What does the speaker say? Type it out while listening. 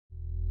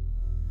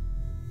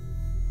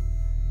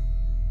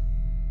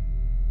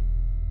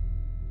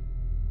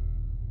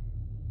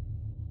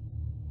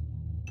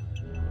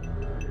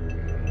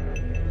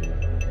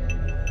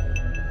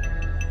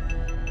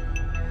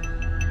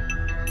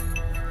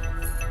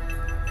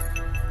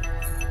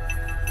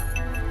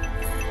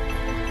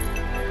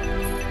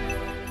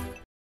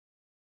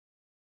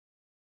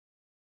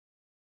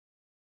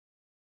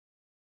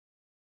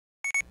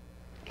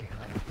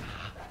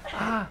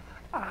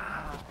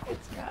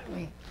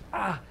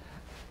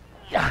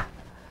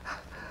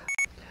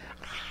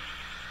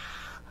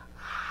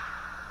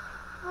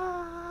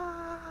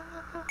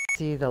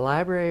See, the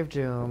Library of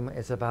Doom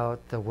is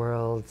about the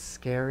world's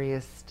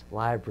scariest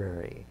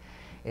library.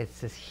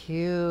 It's this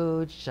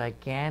huge,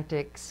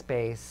 gigantic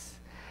space.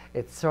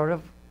 It's sort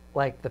of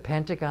like the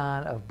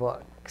Pentagon of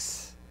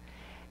books.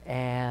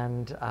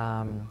 And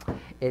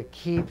it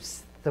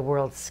keeps the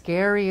world's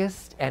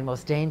scariest and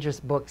most dangerous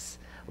books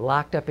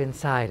locked up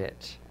inside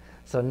it.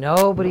 So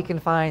nobody can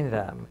find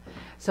them.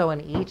 So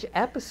in each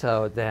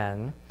episode,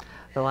 then,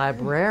 the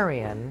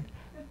librarian...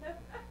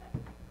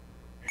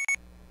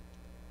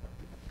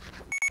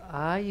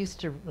 I used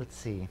to, let's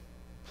see.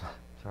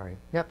 Sorry.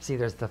 Yep, see,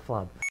 there's the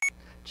flub.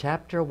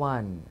 Chapter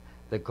 1,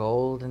 The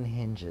Golden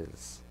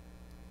Hinges.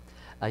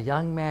 A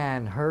young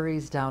man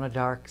hurries down a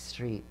dark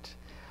street.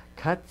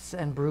 Cuts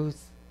and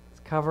bruises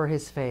cover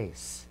his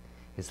face.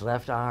 His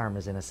left arm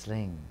is in a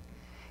sling.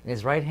 In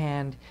his right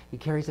hand, he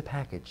carries a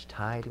package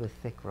tied with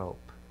thick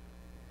rope.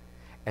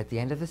 At the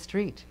end of the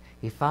street,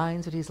 he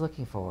finds what he's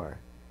looking for.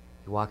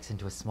 He walks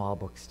into a small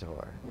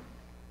bookstore.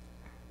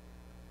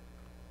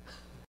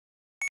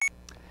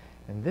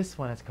 And this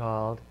one is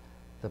called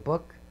The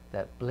Book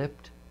That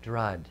Blipped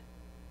Drud.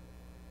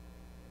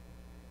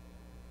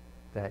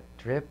 That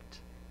dripped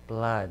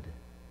blood.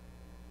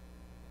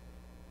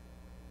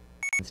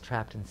 It's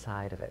trapped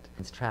inside of it.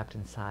 It's trapped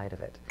inside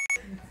of it.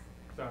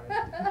 Sorry.